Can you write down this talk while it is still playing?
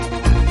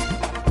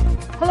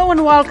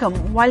Hello and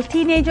welcome. While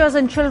teenagers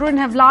and children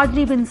have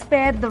largely been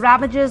spared the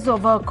ravages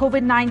of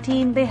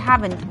COVID-19, they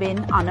haven't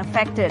been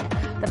unaffected.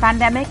 The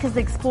pandemic has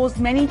exposed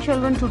many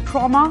children to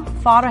trauma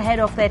far ahead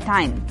of their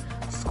time.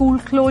 School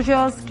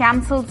closures,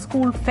 cancelled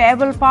school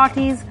farewell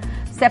parties,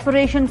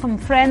 separation from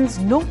friends,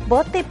 no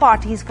birthday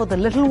parties for the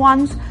little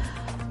ones.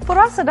 For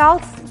us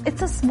adults,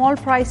 it's a small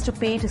price to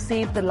pay to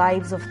save the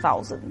lives of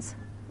thousands.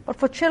 But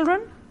for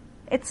children,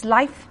 it's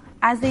life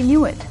as they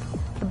knew it.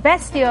 The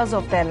best years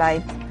of their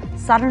life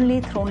suddenly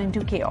thrown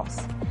into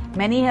chaos.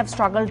 Many have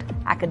struggled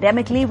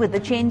academically with the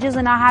changes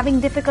and are having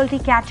difficulty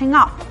catching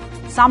up.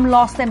 Some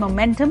lost their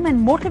momentum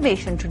and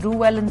motivation to do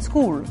well in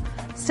school.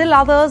 Still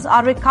others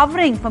are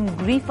recovering from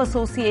grief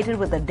associated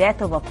with the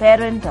death of a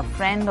parent, a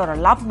friend or a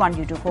loved one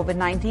due to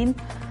COVID-19.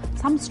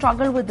 Some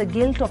struggle with the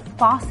guilt of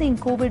passing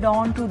COVID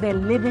on to their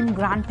live-in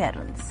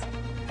grandparents.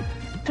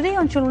 Today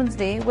on Children's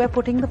Day, we're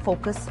putting the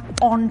focus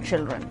on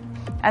children.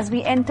 As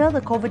we enter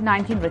the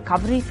COVID-19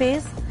 recovery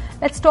phase,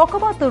 let's talk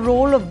about the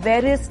role of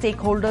various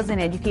stakeholders in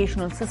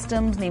educational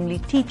systems, namely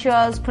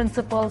teachers,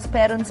 principals,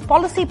 parents,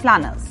 policy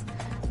planners.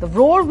 The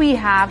role we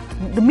have,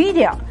 the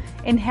media,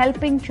 in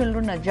helping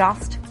children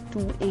adjust to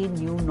a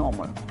new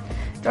normal.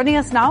 Joining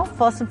us now,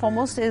 first and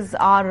foremost, is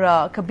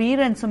our Kabir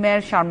and Sumer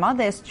Sharma.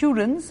 They're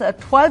students,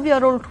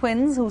 12-year-old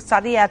twins who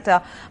study at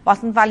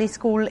Vasant Valley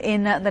School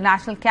in the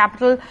national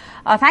capital.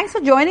 Thanks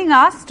for joining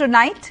us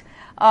tonight.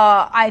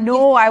 I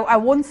know I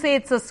won't say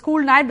it's a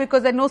school night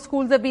because I know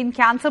schools have been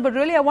cancelled, but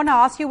really I want to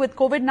ask you, with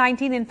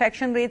COVID-19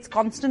 infection rates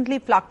constantly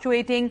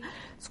fluctuating,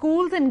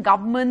 schools and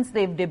governments,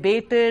 they've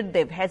debated,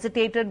 they've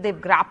hesitated, they've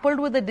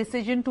grappled with the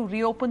decision to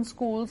reopen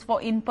schools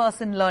for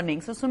in-person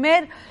learning. So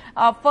Sumer,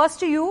 first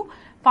to you,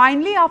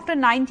 finally after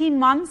 19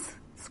 months,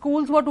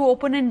 schools were to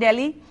open in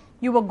Delhi.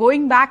 You were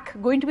going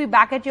to be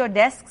back at your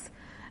desks.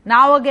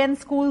 Now again,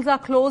 schools are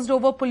closed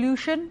over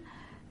pollution.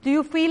 Do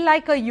you feel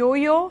like a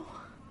yo-yo?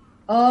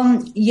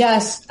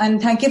 Yes, and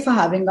thank you for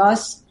having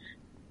us.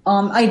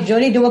 I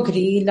really do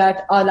agree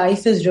that our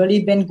life has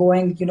really been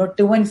going,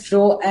 to and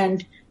fro.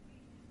 And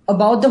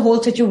about the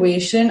whole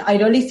situation, I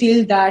really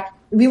feel that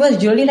we were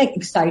really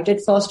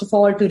excited, first of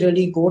all, to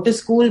really go to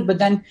school. But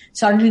then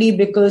suddenly,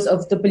 because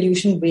of the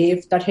pollution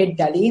wave that hit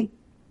Delhi,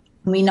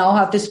 we now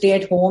have to stay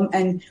at home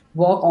and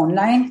work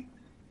online.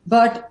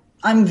 But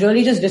I'm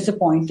really just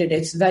disappointed.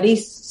 It's very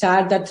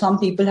sad that some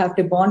people have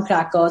to burn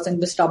crackers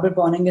and the stubble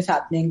burning is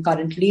happening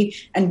currently,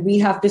 and we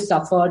have to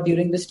suffer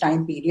during this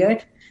time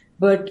period.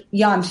 But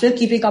yeah, I'm still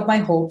keeping up my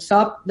hopes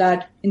up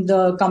that in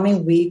the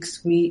coming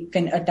weeks we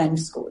can attend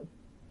school.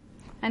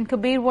 And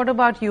Kabir, what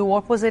about you?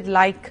 What was it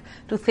like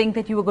to think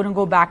that you were going to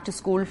go back to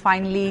school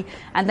finally?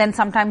 And then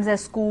sometimes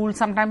there's school,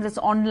 sometimes it's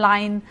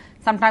online,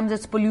 sometimes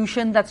it's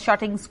pollution that's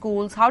shutting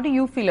schools. How do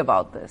you feel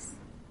about this?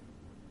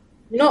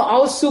 I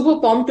was super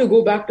pumped to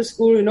go back to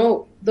school.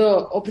 The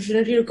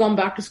opportunity to come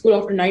back to school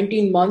after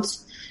 19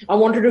 months, I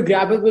wanted to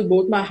grab it with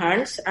both my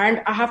hands.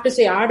 And I have to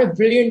say, I had a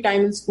brilliant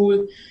time in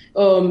school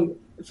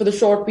for the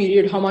short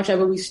period, how much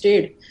ever we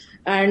stayed.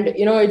 And,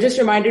 it just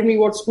reminded me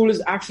what school is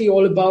actually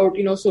all about,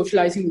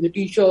 socializing with the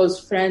teachers,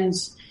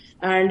 friends,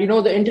 and, the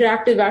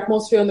interactive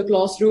atmosphere in the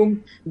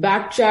classroom,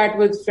 back chat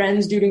with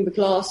friends during the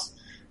class.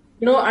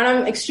 And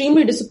I'm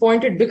extremely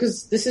disappointed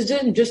because this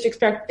isn't just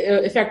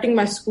affecting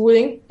my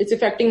schooling. It's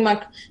affecting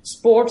my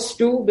sports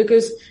too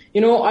because,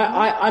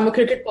 I'm a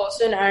cricket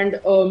person and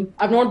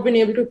I've not been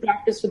able to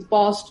practice for the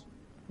past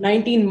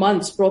 19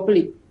 months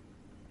properly.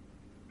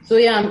 So,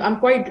 yeah,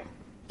 I'm quite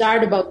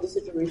sad about the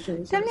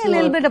situation. Tell me a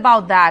little bit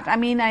about that. I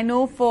mean, I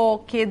know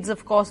for kids,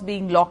 of course,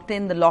 being locked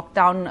in, the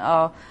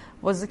lockdown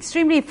was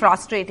extremely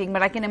frustrating.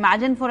 But I can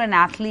imagine for an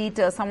athlete,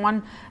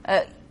 someone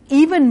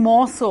even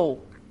more so.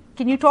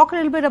 Can you talk a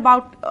little bit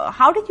about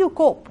how did you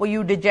cope? Were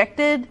you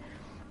dejected?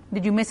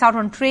 Did you miss out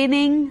on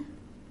training?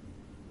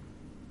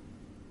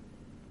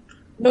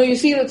 No, you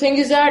see, the thing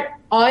is that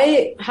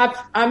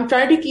I'm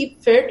trying to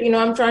keep fit.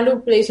 I'm trying to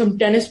play some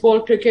tennis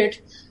ball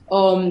cricket,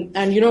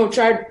 and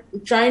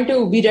trying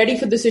to be ready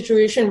for the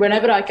situation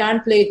whenever I can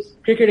play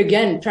cricket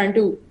again. Trying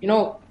to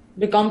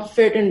become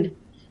fit and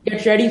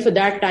get ready for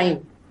that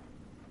time.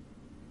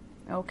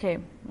 Okay,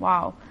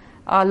 wow.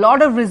 A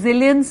lot of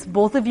resilience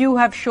both of you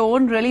have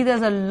shown. Really,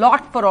 there's a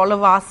lot for all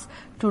of us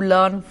to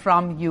learn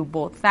from you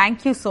both.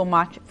 Thank you so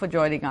much for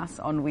joining us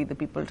on We the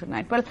People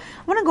tonight. Well,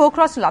 I want to go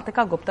across to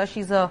Latika Gupta.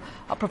 She's a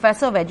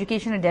professor of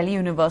education at Delhi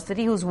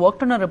University who's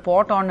worked on a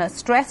report on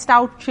stressed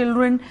out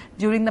children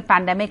during the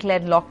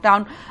pandemic-led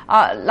lockdown.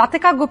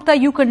 Latika Gupta,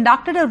 you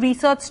conducted a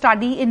research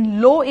study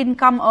in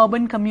low-income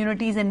urban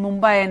communities in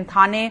Mumbai and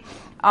Thane.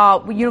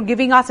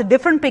 Giving us a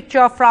different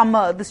picture from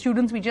the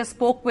students we just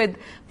spoke with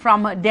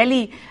from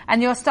Delhi.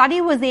 And your study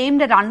was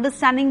aimed at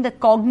understanding the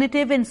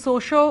cognitive and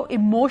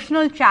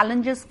socio-emotional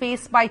challenges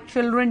faced by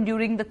children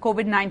during the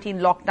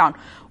COVID-19 lockdown.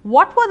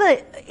 What were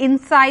the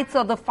insights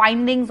or the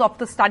findings of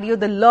the study or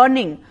the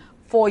learning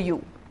for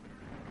you?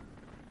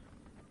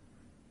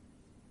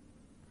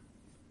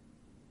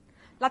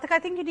 Latika, I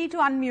think you need to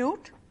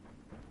unmute.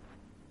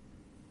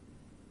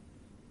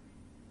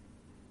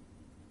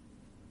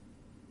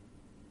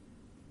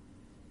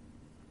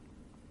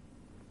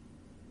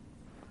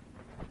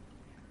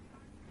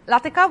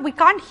 Latika, we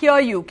can't hear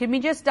you. Can we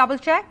just double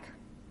check?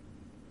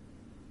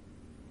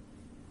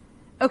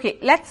 Okay,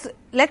 let's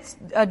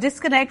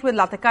disconnect with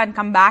Latika and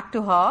come back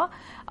to her.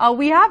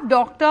 We have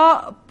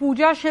Dr.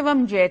 Pooja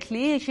Shivam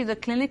Jetli. She's a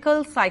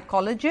clinical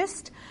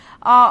psychologist.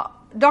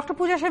 Dr.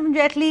 Pooja Shivam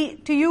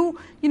Jetli, to you,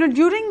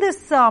 during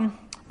this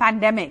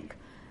pandemic,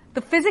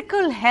 the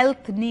physical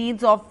health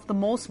needs of the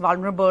most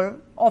vulnerable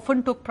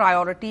often took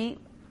priority,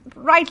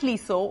 rightly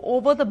so,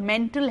 over the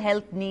mental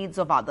health needs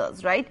of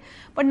others, right?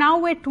 But now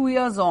we're 2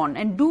 years on,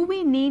 and do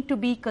we need to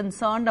be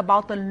concerned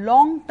about the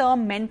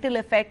long-term mental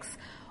effects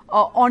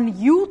on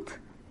youth,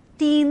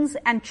 teens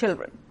and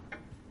children?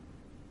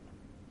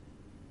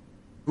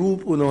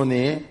 रूप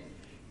उन्होंने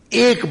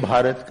एक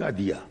भारत का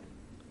दिया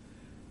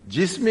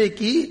जिसमें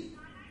कि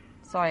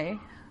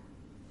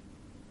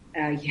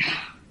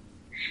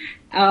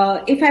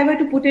if I were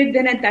to put it,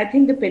 then I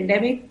think the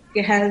pandemic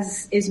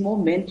is more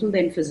mental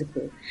than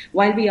physical.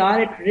 While we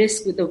are at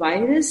risk with the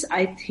virus,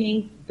 I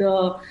think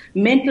the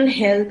mental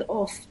health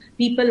of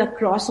people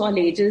across all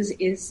ages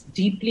is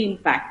deeply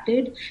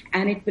impacted,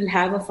 and it will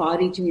have a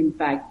far-reaching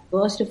impact.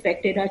 First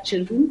affected are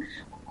children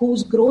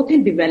whose growth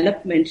and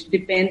development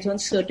depends on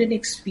certain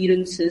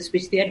experiences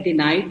which they are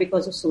denied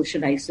because of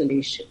social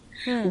isolation.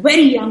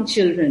 Very young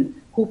children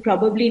who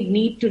probably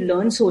need to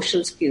learn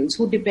social skills,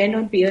 who depend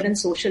on peer and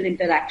social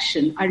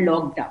interaction, are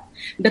locked up.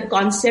 The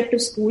concept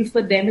of school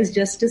for them is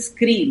just a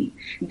screen.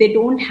 They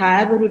don't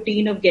have a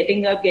routine of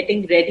getting up,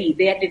 getting ready.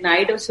 They are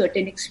denied of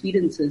certain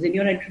experiences. In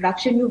your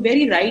introduction, you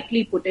very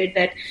rightly put it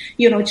that,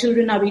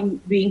 children are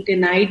being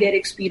denied their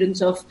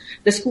experience of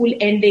the school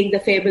ending, the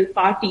farewell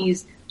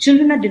parties.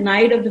 Children are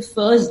denied of the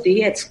first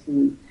day at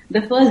school,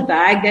 the first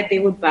bag that they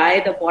would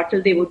buy, the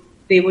bottle they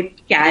would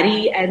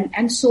carry,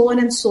 and so on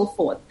and so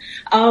forth.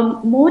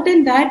 More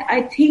than that,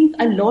 I think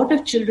a lot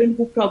of children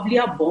who probably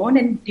are born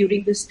and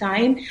during this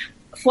time,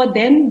 for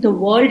them, the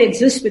world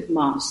exists with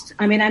masks.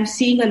 I mean, I'm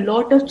seeing a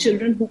lot of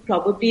children who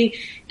probably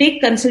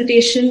take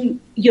consultation,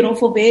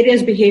 for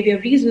various behavior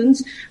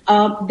reasons.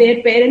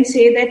 Their parents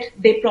say that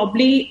they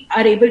probably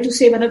are able to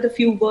say one of the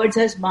few words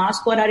as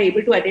mask or are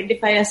able to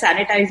identify a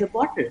sanitizer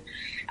bottle.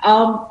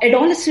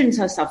 Adolescents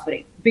are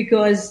suffering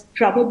because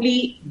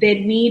probably their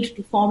need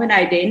to form an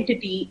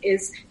identity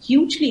is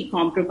hugely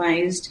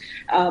compromised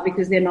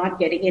because they're not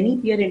getting any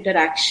peer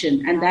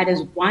interaction. And that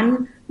is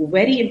one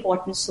very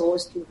important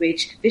source through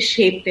which they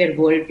shape their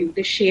worldview,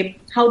 they shape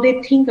how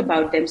they think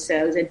about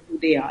themselves and who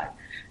they are.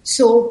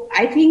 So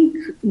I think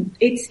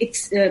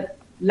it's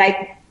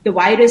like the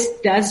virus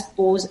does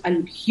pose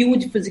a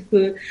huge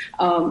physical,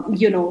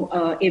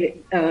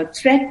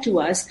 threat to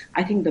us.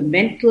 I think the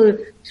mental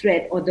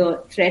threat or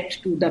the threat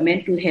to the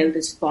mental health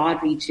is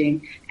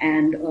far-reaching,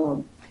 and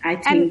I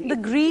think. And the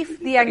grief,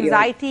 the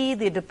anxiety,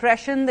 the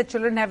depression that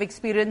children have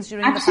experienced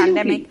during Absolutely. the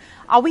pandemic,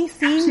 are we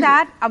seeing Absolutely.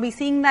 that? Are we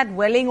seeing that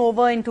welling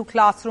over into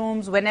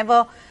classrooms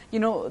whenever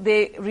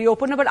they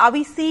reopen? But are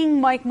we seeing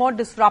more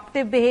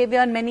disruptive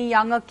behavior in many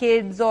younger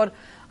kids, or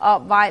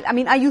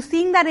are you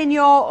seeing that in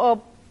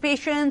your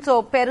patients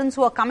or parents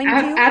who are coming to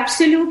you?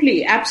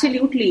 Absolutely.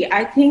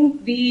 I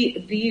think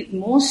the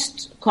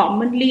most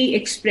commonly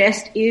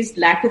expressed is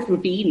lack of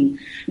routine,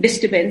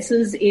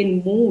 disturbances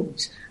in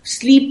moods,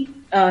 sleep.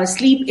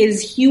 Sleep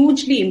is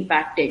hugely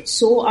impacted.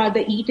 So are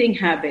the eating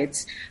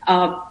habits.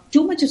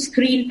 Too much of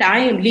screen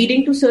time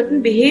leading to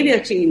certain behavior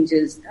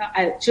changes.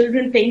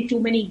 Children playing too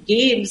many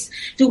games,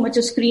 too much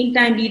of screen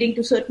time leading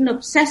to certain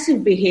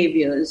obsessive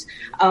behaviors.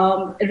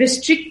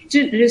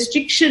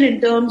 Restriction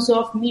in terms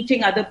of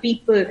meeting other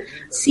people.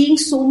 Seeing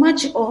so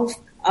much of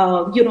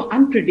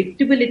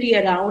unpredictability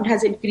around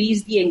has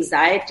increased the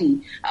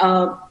anxiety.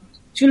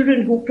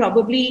 Children who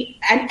probably,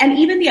 and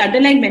even the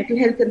underlying mental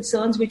health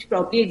concerns which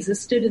probably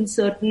existed in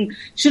certain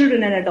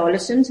children and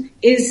adolescents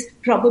is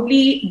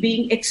probably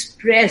being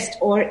expressed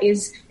or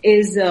is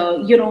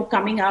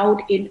coming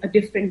out in a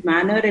different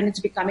manner, and it's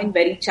becoming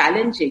very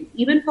challenging.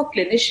 Even for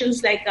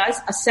clinicians like us,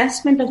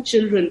 assessment of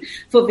children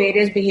for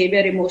various behavior,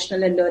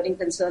 emotional and learning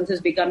concerns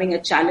is becoming a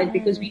challenge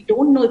because we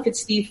don't know if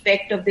it's the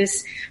effect of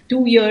this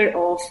 2 year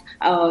of,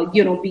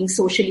 being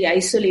socially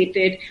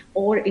isolated,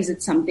 or is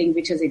it something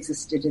which has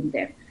existed in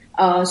them.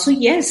 So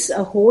yes,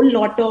 a whole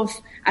lot of,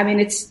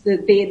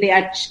 they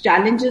are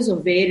challenges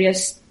of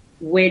various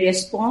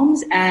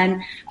forms,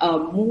 and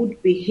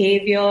mood,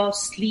 behavior,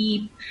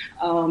 sleep,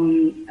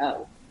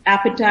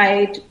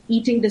 appetite,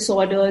 eating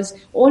disorders,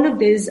 all of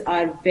these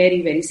are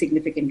very, very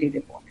significantly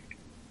reported.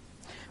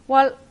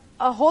 Well,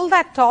 hold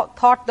that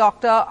thought,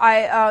 doctor.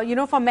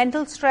 For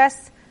mental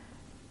stress,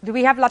 do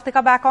we have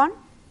Latika back on?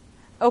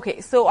 Okay,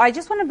 so I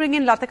just want to bring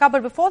in Latika,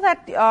 but before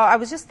that, I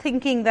was just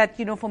thinking that,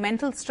 for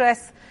mental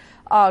stress,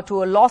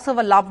 to a loss of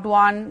a loved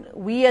one,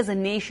 we as a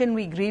nation,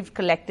 we grieved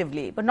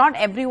collectively. But not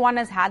everyone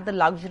has had the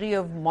luxury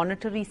of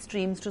monetary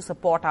streams to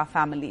support our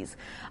families.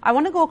 I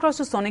want to go across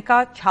to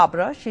Sonika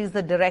Chhabra. She's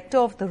the director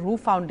of the RU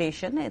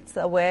Foundation. It's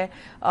a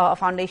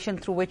foundation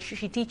through which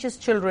she teaches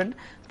children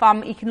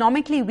from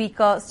economically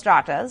weaker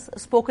stratas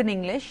spoken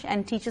English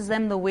and teaches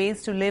them the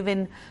ways to live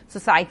in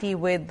society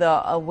with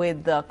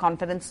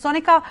confidence.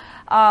 Sonika,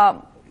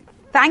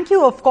 thank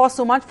you, of course,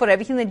 so much for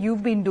everything that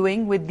you've been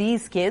doing with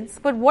these kids.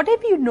 But what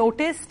have you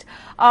noticed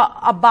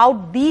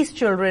about these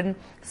children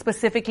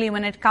specifically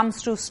when it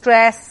comes to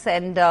stress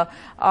and,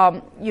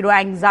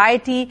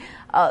 anxiety?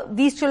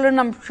 These children,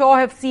 I'm sure,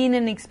 have seen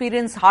and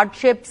experienced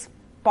hardships,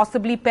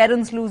 possibly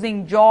parents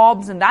losing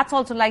jobs, and that's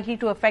also likely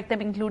to affect them,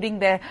 including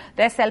their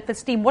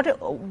self-esteem.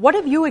 What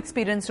have you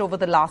experienced over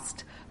the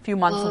last few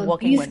months of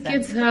working with them?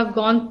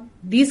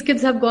 These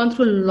kids have gone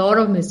through a lot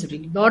of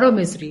misery.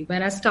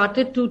 When I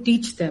started to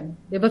teach them,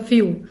 there were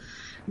few.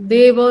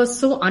 They were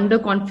so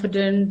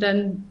underconfident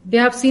and they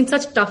have seen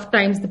such tough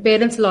times. The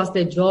parents lost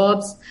their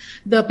jobs.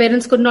 The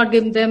parents could not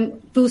give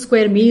them 2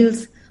 square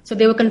meals. So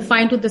they were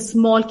confined to the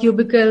small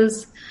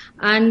cubicles.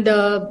 And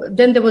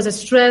then there was a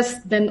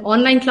stress. Then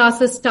online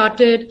classes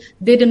started.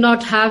 They did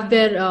not have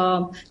their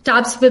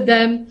tabs with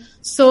them.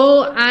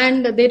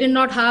 And they did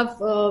not have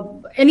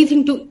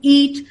anything to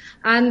eat.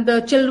 And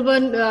the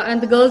children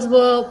and the girls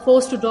were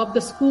forced to drop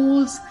the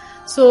schools.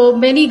 So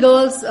many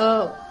girls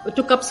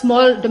took up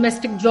small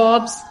domestic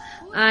jobs,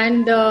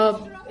 and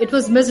it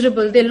was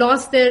miserable. They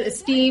lost their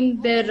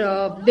esteem.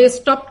 They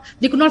stopped.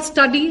 They could not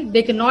study.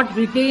 They cannot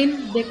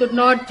retain. They could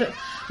not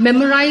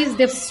memorize.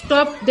 They've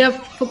stopped. They've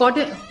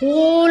forgotten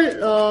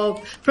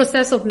whole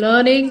process of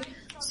learning.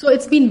 So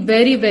it's been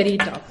very, very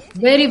tough.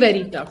 Very,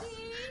 very tough.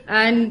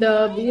 And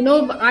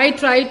I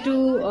try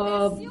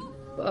to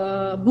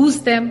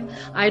boost them.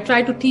 I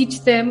try to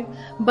teach them,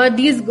 but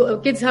these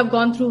kids have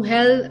gone through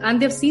hell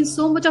and they've seen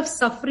so much of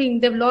suffering.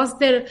 They've lost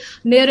their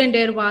near and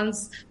dear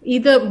ones.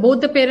 Either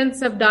both the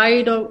parents have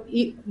died or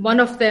one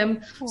of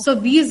them. So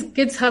these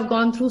kids have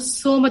gone through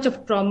so much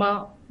of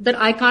trauma that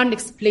I can't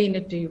explain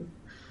it to you.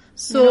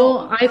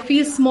 So I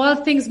feel small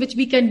things which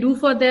we can do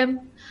for them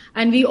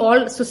and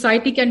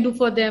society can do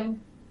for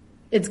them.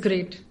 It's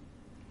great.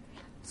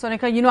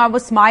 Sonika, I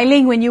was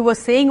smiling when you were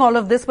saying all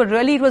of this, but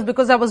really it was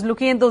because I was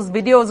looking at those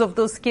videos of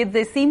those kids.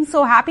 They seem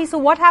so happy. So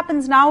what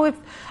happens now if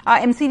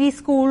MCD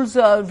schools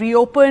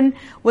reopen?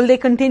 Will they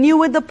continue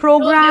with the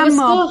program?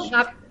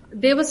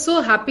 They were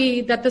so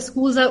happy that the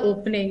schools are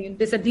opening.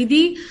 They said,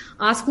 Didi,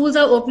 our schools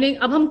are opening.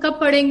 Ab hum kab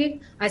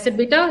padhenge? I said,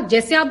 beta,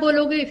 jaise aap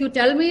bologe, if you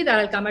tell me that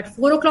I'll come at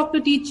 4 o'clock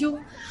to teach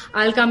you.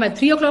 I'll come at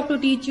 3 o'clock to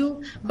teach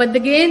you. But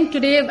again,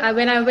 today,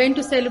 when I went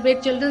to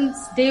celebrate Children's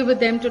Day with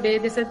them today,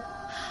 they said,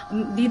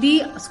 दीदी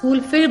school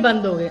फिर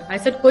बंद हो गए. I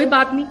said कोई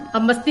बात नहीं,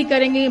 हम मस्ती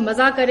करेंगे,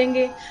 मजा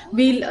करेंगे,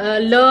 we'll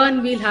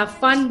learn, we'll have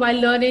fun while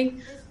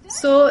learning.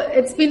 So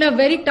it's been a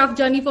very tough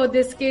journey for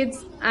these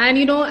kids, and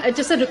it's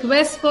just a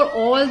request for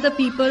all the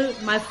people,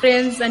 my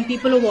friends and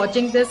people who are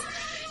watching this,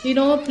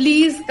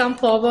 please come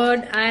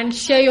forward and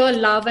share your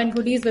love and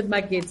goodies with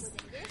my kids.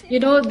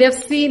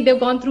 They've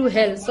gone through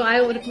hell, so I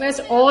would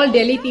request all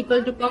Delhi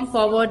people to come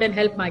forward and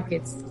help my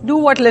kids. Do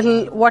what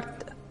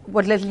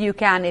little you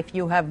can if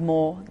you have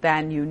more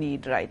than you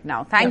need right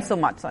now. Thanks so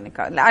much,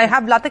 Sonika. I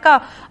have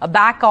Latika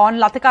back on.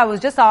 Latika, I was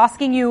just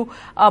asking you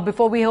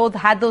before we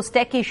had those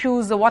tech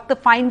issues, what the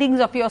findings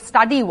of your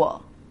study were.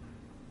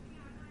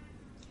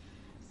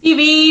 See,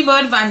 we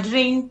were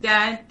wondering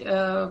that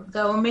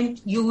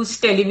government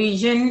used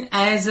television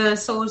as a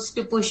source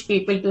to push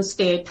people to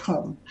stay at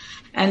home.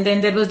 And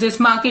then there was this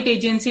market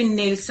agency,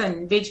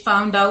 Nielsen, which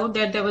found out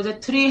that there was a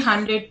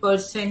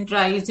 300%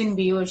 rise in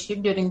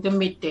viewership during the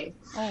midday.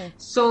 Oh.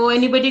 So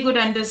anybody could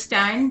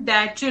understand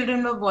that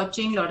children were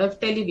watching a lot of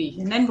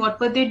television. And what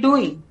were they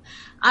doing?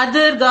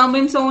 Other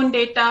government's own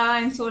data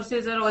and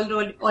sources are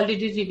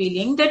already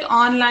revealing that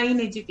online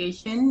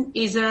education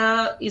is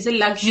a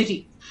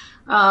luxury.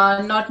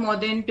 Not more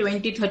than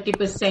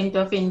 20-30%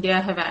 of India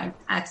have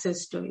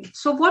access to it.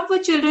 So what were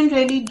children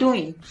really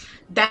doing?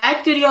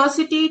 That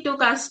curiosity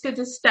took us to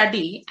the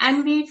study,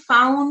 and we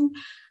found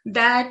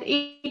that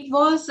it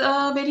was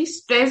a very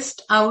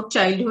stressed out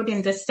childhood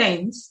in the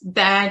sense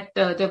that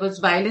there was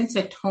violence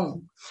at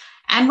home.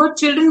 And what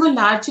children were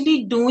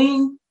largely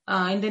doing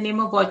in the name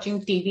of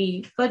watching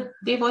TV, but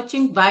they were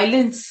watching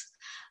violence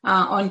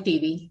on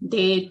TV.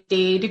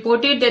 They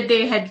reported that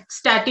they had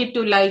started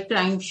to like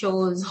crime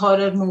shows,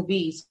 horror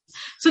movies.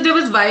 So there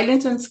was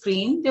violence on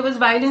screen. There was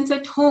violence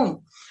at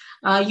home.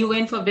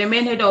 UN for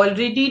Women had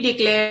already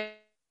declared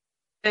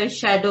a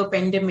shadow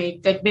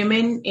pandemic that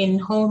women in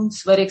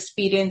homes were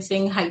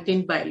experiencing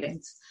heightened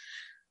violence.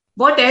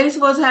 What else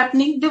was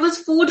happening? There was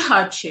food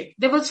hardship.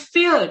 There was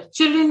fear.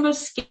 Children were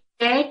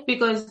scared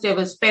because there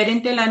was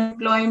parental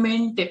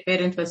unemployment, their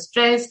parents were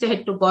stressed, they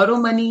had to borrow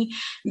money,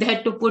 they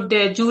had to put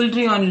their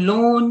jewelry on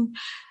loan,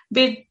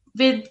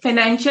 with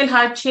financial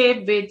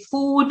hardship, with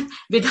food,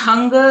 with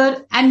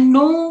hunger, and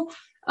no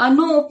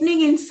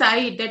opening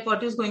inside that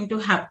what is going to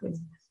happen.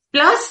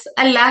 Plus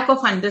a lack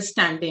of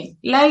understanding.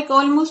 Like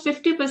almost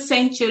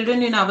 50%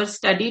 children in our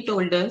study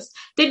told us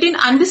they didn't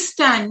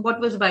understand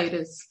what was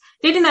virus.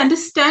 They didn't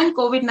understand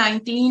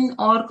COVID-19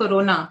 or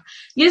Corona.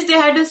 Yes, they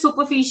had a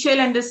superficial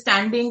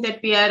understanding that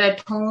we are at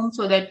home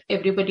so that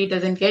everybody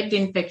doesn't get the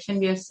infection,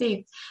 we are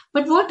safe.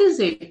 But what is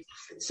it?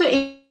 So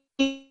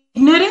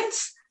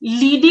ignorance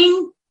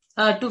leading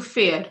to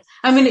fear.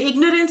 I mean,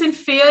 ignorance and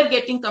fear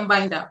getting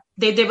combined up.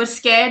 They were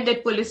scared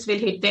that police will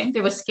hit them.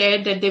 They were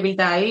scared that they will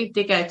die if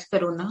they catch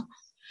corona.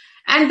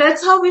 And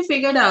that's how we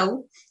figured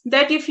out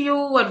that if you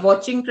were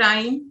watching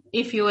crime,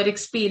 if you were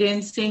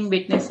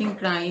witnessing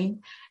crime,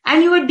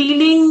 and you were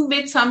dealing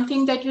with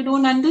something that you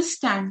don't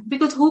understand,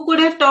 because who could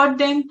have taught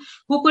them?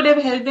 Who could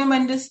have helped them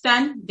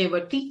understand? They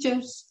were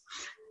teachers.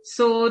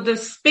 So the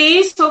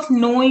space of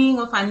knowing,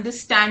 of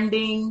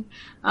understanding,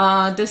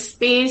 the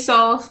space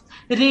of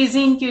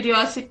raising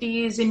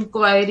curiosities,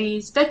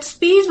 inquiries, that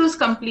space was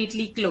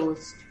completely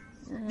closed.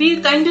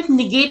 We kind of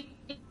negated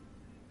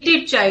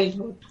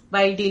childhood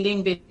by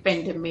dealing with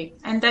pandemic.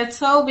 And that's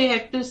how we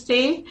have to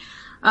say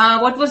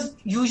what was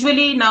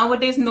usually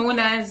nowadays known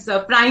as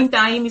prime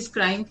time is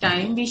crime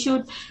time.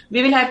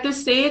 We will have to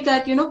say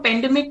that,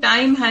 pandemic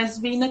time has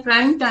been a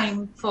crime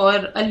time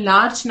for a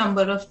large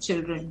number of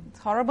children. It's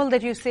horrible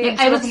that you say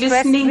I was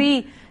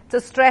listening. It's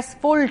a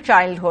stressful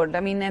childhood. I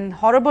mean, and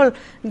horrible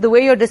the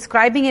way you're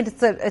describing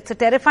it. It's a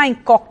terrifying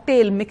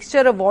cocktail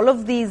mixture of all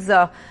of these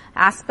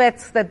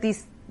aspects that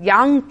these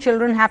young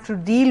children have to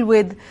deal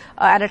with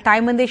at a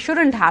time when they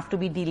shouldn't have to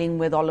be dealing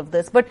with all of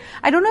this. But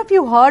I don't know if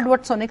you heard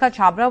what Sonika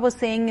Chabra was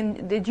saying.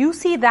 And did you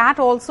see that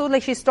also?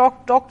 Like, she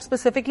talked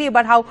specifically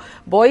about how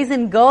boys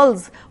and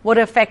girls were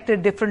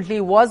affected differently.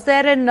 Was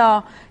there an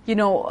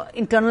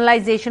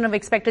internalization of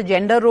expected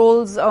gender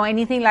roles or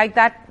anything like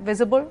that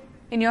visible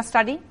in your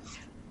study?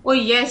 Oh,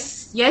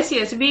 yes.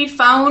 We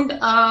found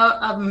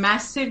a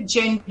massive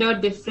gender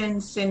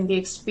difference in the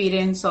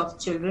experience of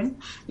children.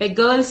 Like,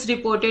 girls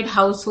reported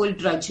household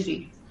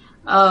drudgery,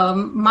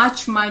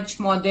 much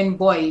more than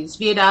boys.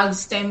 We had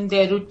asked them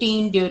their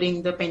routine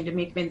during the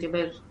pandemic when they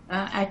were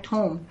at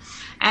home.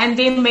 And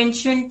they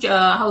mentioned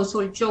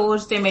household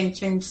chores, they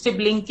mentioned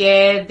sibling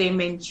care, they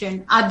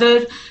mentioned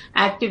other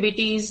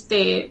activities.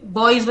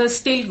 Boys were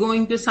still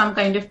going to some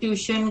kind of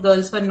tuition,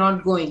 girls were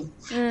not going.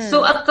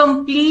 So a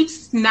complete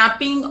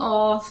snapping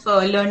of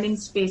learning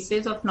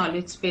spaces, of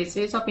knowledge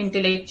spaces, of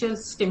intellectual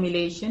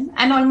stimulation,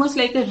 and almost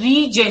like a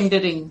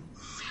regendering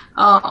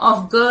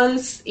of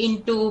girls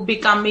into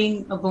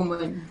becoming a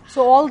woman.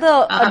 So all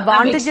the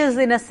advantages,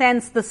 in a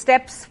sense, the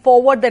steps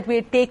forward that we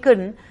had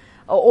taken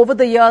over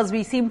the years,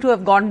 we seem to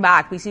have gone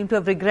back. We seem to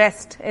have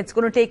regressed. It's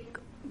going to take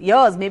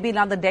years, maybe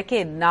another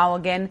decade now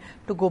again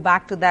to go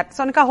back to that.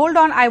 Sonika, hold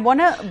on. I want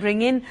to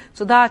bring in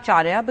Sudha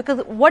Acharya,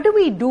 because what do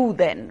we do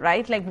then,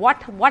 right? Like,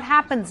 what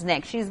happens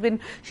next?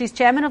 She's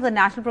chairman of the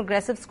National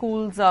Progressive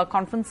Schools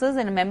Conferences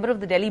and a member of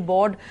the Delhi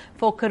Board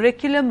for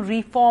Curriculum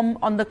Reform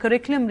on the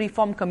Curriculum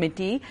Reform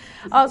Committee.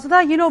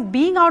 Sudha,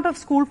 being out of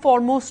school for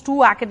almost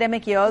 2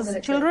 academic years,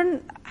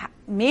 children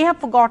may have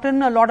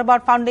forgotten a lot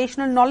about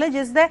foundational knowledge.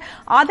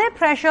 Are there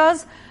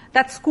pressures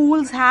that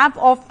schools have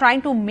of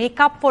trying to make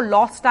up for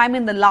lost time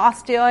in the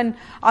last year, and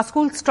are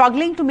schools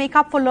struggling to make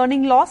up for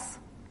learning loss?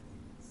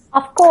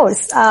 Of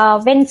course,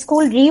 when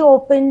school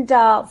reopened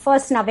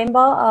 1st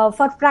November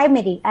for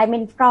primary,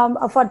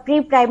 for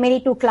pre-primary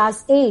to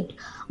class 8,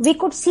 we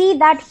could see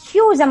that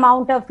huge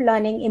amount of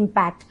learning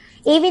impact.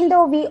 Even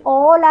though we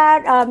all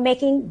are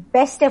making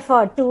best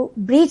effort to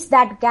bridge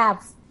that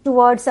gap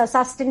towards a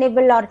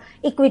sustainable or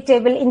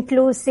equitable,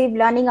 inclusive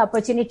learning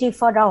opportunity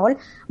for all.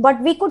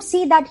 But we could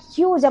see that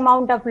huge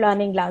amount of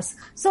learning loss.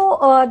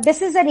 So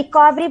this is a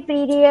recovery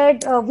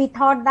period, we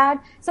thought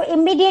that. So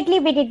immediately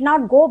we did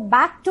not go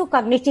back to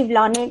cognitive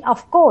learning,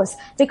 of course,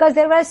 because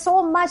there was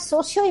so much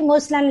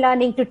socio-emotional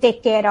learning to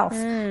take care of.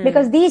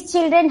 Because these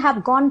children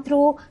have gone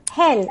through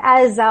hell,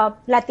 as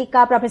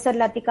Professor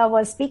Latika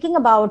was speaking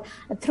about,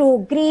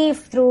 through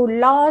grief, through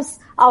loss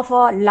of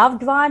a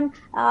loved one,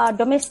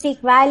 domestic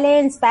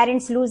violence,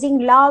 parents losing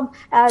job,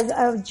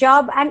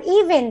 and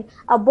even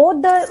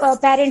both the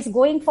parents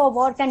going for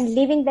work and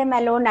leaving them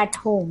alone at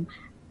home.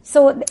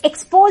 So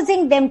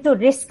exposing them to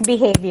risk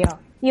behavior,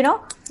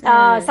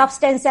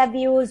 substance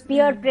abuse,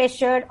 peer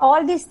pressure,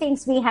 all these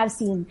things we have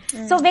seen.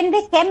 So when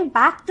they came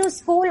back to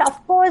school,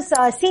 of course,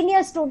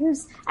 senior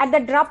students at the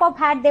drop of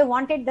hat, they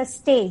wanted the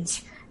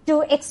stage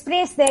to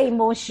express their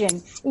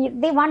emotion.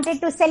 They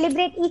wanted to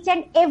celebrate each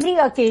and every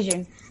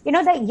occasion.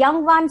 The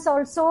young ones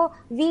also,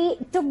 we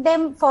took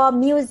them for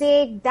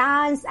music,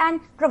 dance,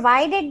 and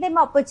provided them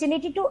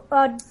opportunity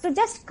to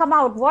just come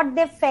out what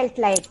they felt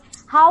like,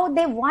 how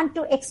they want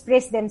to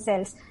express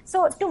themselves.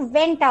 So to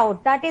vent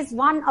out, that is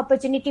one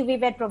opportunity we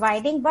were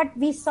providing, but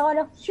we saw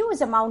a huge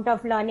amount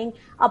of learning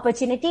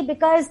opportunity,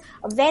 because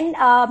when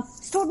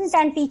student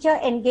and teacher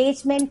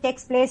engagement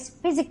takes place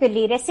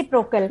physically,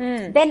 reciprocal,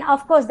 then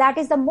of course that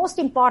is the most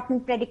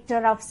important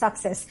predictor of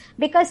success,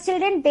 because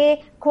children,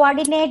 they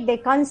coordinate, they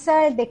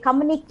consult, they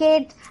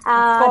communicate, they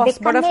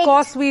connect. But of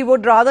course we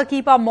would rather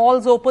keep our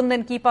malls open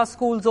than keep our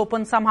schools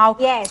open somehow.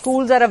 Yes.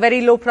 Schools are a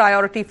very low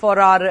priority for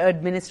our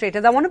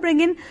administrators. I want to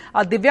bring in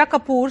Divya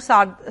Kapoor,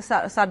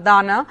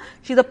 Dana.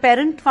 She's a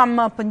parent from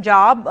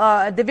Punjab.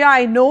 Divya,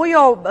 I know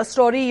your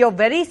story. You're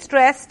very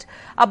stressed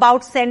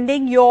about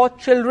sending your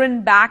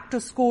children back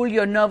to school.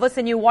 You're nervous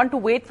and you want to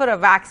wait for a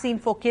vaccine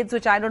for kids,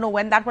 which I don't know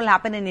when that will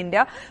happen in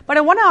India. But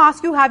I want to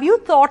ask you, have you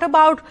thought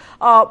about,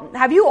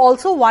 have you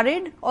also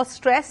worried or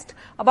stressed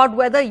about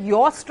whether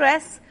your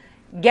stress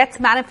gets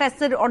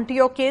manifested onto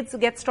your kids,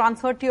 gets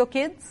transferred to your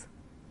kids?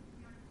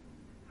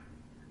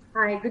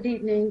 Hi, good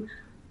evening.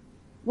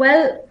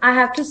 Well, I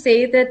have to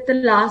say that the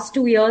last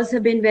 2 years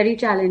have been very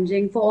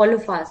challenging for all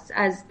of us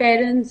as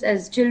parents,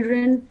 as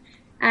children.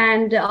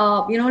 And,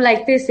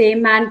 like they say,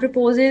 man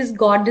proposes,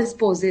 God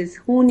disposes.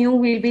 Who knew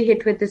we'll be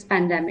hit with this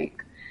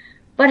pandemic?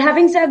 But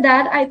having said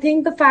that, I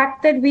think the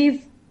fact that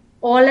we've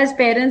all as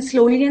parents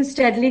slowly and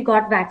steadily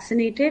got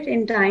vaccinated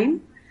in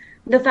time,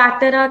 the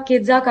fact that our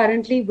kids are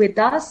currently with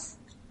us,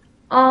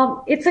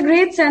 it's a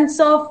great sense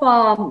of,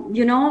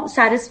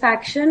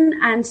 satisfaction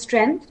and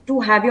strength to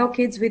have your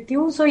kids with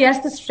you. So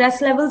yes, the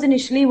stress levels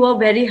initially were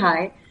very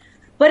high,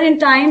 but in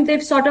time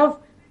they've sort of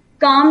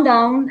calmed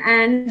down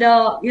and,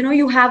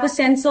 you have a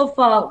sense of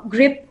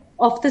grip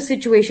of the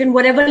situation,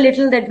 whatever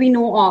little that we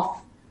know of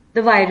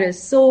the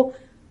virus. So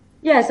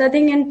yes, I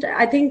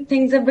think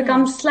things have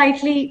become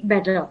slightly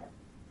better.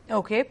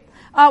 Okay.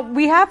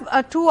 We have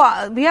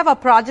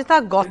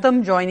Aparajita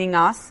Gautam joining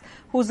us,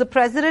 who's the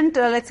president.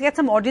 Let's get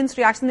some audience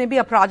reaction. Maybe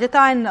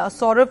Aparajita and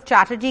Saurav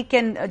Chatterjee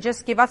can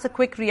just give us a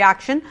quick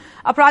reaction.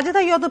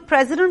 Aparajita, you're the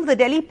president of the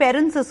Delhi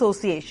Parents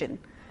Association,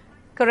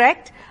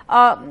 correct?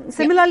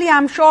 Similarly,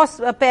 I'm sure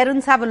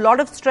parents have a lot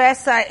of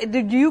stress. Do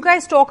you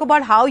guys talk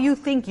about how you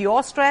think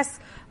your stress,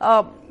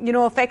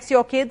 affects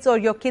your kids or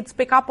your kids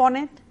pick up on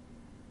it?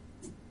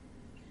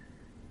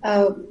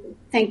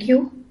 Thank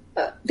you.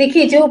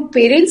 देखिए, जो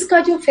parents का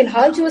जो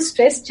फिलहाल जो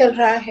stress चल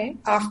रहा है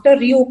after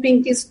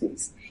reopening के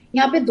स्कूल्स,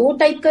 यहाँ पे 2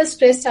 टाइप का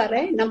स्ट्रेस चल रहा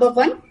है. नंबर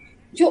 1,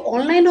 जो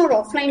ऑनलाइन और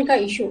ऑफलाइन का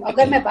इशू.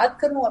 अगर मैं बात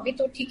करूं, अभी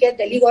तो ठीक है,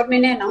 दिल्ली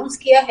गवर्नमेंट ने अनाउंस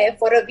किया है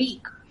फॉर अ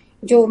वीक,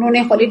 जो उन्होंने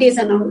हॉलीडेज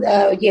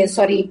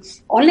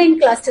ऑनलाइन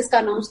क्लासेस का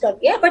अनाउंस कर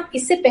दिया. बट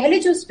इससे पहले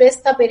जो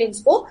स्ट्रेस था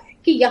पेरेंट्स को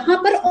कि यहाँ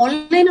पर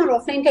ऑनलाइन और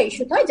ऑफलाइन का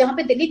इशू था, जहां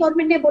पे दिल्ली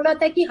गवर्नमेंट ने बोला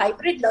था कि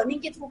हाइब्रिड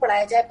लर्निंग के थ्रू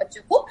पढ़ाया जाए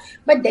बच्चों को,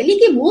 बट दिल्ली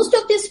के मोस्ट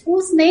ऑफ द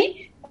स्कूल्स ने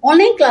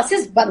ऑनलाइन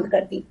क्लासेस बंद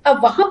कर दी. अब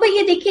वहां पर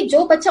ये देखिए,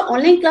 जो बच्चा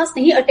ऑनलाइन क्लास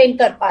नहीं अटेंड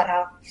कर पा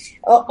रहा,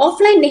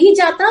 ऑफलाइन नहीं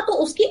जाता, तो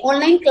उसकी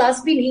ऑनलाइन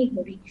क्लास भी नहीं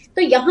हो रही.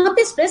 तो यहाँ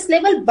पे स्ट्रेस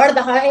लेवल बढ़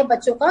रहा है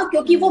बच्चों का,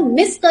 क्योंकि वो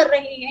मिस कर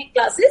रहे हैं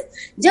क्लासेस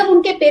जब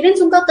उनके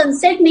पेरेंट्स उनका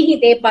कंसेंट नहीं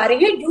दे पा रहे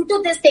हैं due to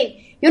this thing.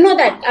 You know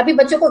that अभी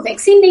बच्चों को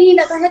वैक्सीन नहीं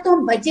लगा है, तो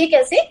हम बचे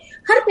कैसे,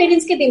 हर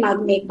पेरेंट्स के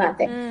दिमाग में एक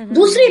बात है.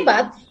 दूसरी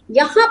बात,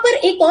 यहाँ पर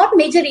एक और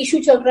मेजर इशू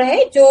चल रहा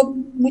है, जो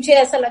मुझे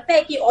ऐसा लगता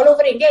है कि ऑल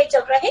ओवर इंडिया ये चल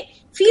रहा है,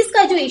 फीस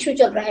का जो इशू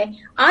चल रहा है.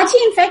 आज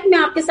ही इनफैक्ट मैं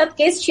आपके साथ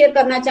केस शेयर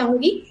करना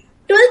चाहूंगी.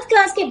 12th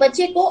क्लास के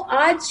बच्चे को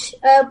आज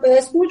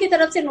स्कूल की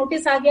तरफ से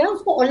नोटिस आ गया,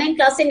 उसको ऑनलाइन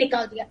क्लास से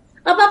निकाल दिया.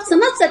 अब आप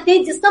समझ सकते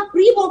हैं, जिसका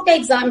प्री बोर्ड का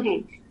एग्जाम है,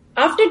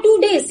 आफ्टर 2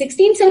 days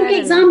 16 से उनके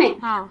एग्जाम है,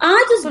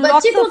 आज उस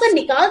बच्चे को अगर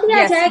निकाल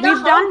दिया जाएगा.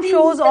 We've done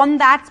shows on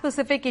that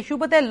specific issue,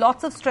 but there are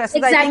lots of stresses.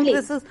 Exactly. I think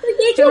this is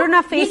children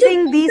are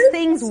facing these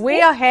things way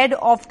ahead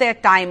of their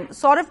time.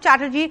 Saurav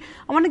Chatterjee,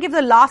 I want to give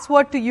the last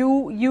word to you.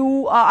 You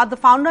are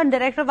the founder and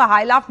director of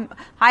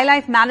High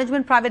Life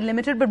Management Private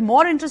Limited, but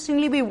more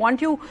interestingly, we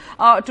want you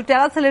to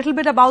tell us a little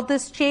bit about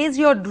this Chase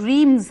Your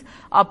Dreams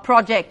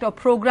project or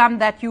program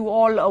that you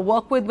all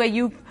work with, where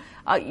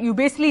you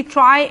basically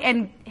try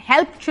and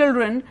help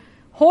children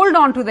hold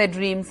on to their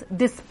dreams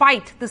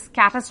despite this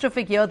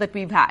catastrophic year that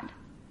we've had.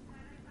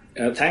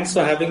 Thanks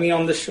for having me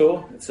on the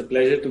show. It's a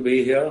pleasure to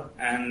be here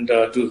and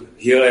to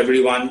hear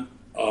everyone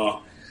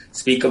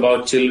speak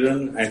about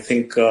children. I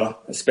think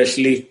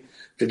especially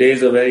today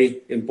is a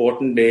very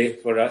important day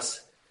for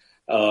us,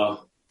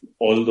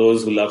 all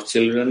those who love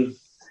children.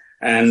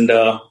 And,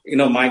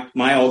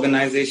 my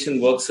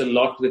organization works a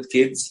lot with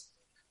kids.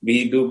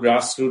 We do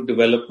grassroots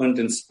development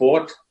in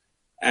sport.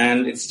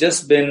 And it's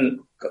just been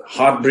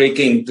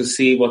heartbreaking to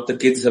see what the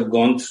kids have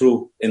gone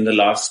through in the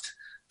last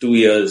 2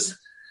 years,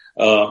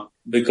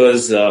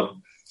 because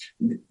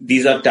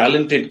these are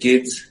talented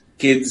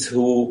kids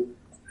who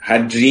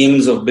had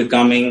dreams of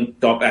becoming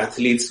top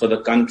athletes for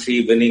the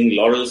country, winning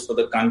laurels for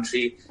the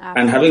country.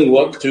 And having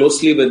worked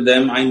closely with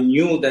them, I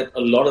knew that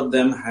a lot of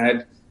them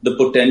had the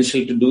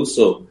potential to do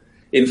so.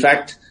 In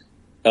fact,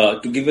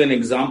 to give you an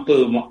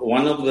example,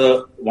 one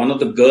of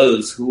the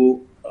girls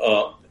who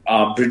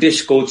our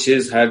British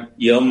coaches had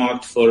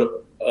earmarked for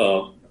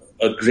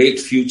a great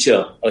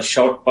future, a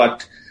short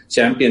put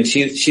champion.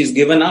 She's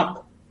given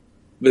up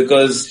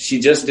because she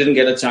just didn't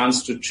get a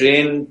chance to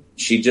train.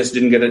 She just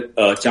didn't get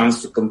a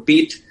chance to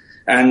compete.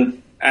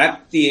 And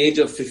at the age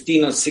of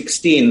 15 or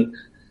 16,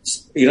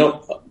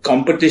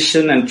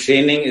 competition and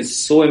training is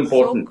so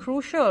important. So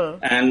crucial.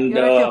 And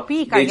you're at your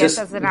peak, they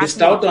just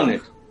missed out on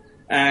it.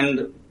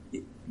 And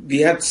we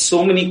had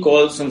so many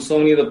calls from so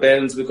many of the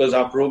parents because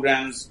our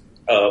programs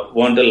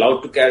weren't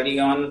allowed to carry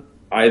on.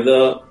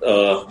 Either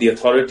the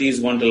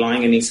authorities weren't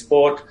allowing any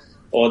sport,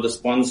 or the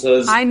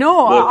sponsors. I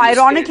know.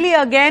 Ironically,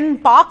 again,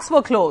 parks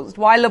were closed.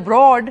 While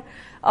abroad,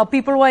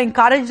 people were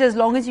encouraged as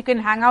long as you can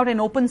hang out in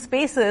open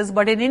spaces.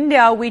 But in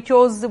India, we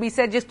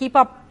said just keep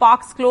our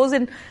parks closed.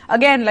 And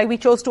again, like we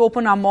chose to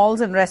open our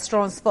malls and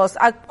restaurants first.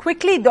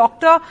 Quickly,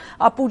 Dr.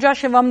 Pooja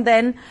Shivam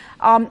then,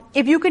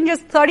 if you can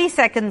just 30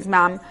 seconds,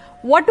 ma'am,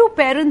 what do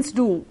parents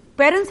do?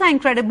 Parents are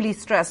incredibly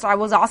stressed. I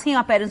was asking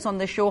our parents on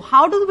the show,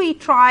 how do we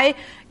try,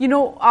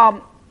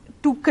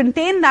 to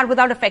contain that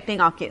without affecting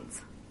our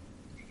kids?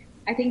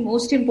 I think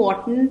most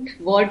important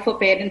word for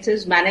parents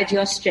is manage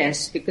your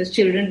stress, because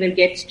children will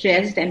get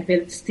stressed and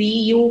will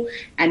see you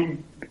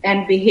and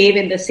behave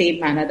in the same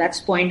manner. That's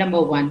point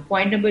number one.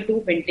 Point number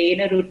two,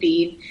 maintain a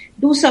routine,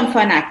 do some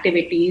fun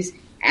activities.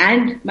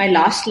 And my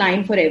last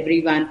line for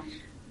everyone,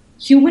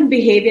 human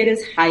behavior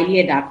is highly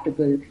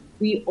adaptable.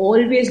 We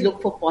always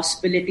look for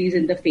possibilities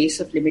in the face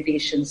of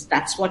limitations.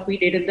 That's what we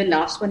did in the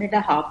last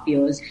 1.5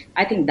 years.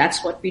 I think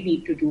that's what we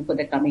need to do for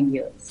the coming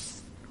years.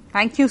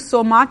 Thank you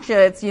so much.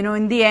 It's,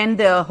 in the end,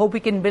 hope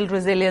we can build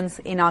resilience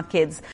in our kids.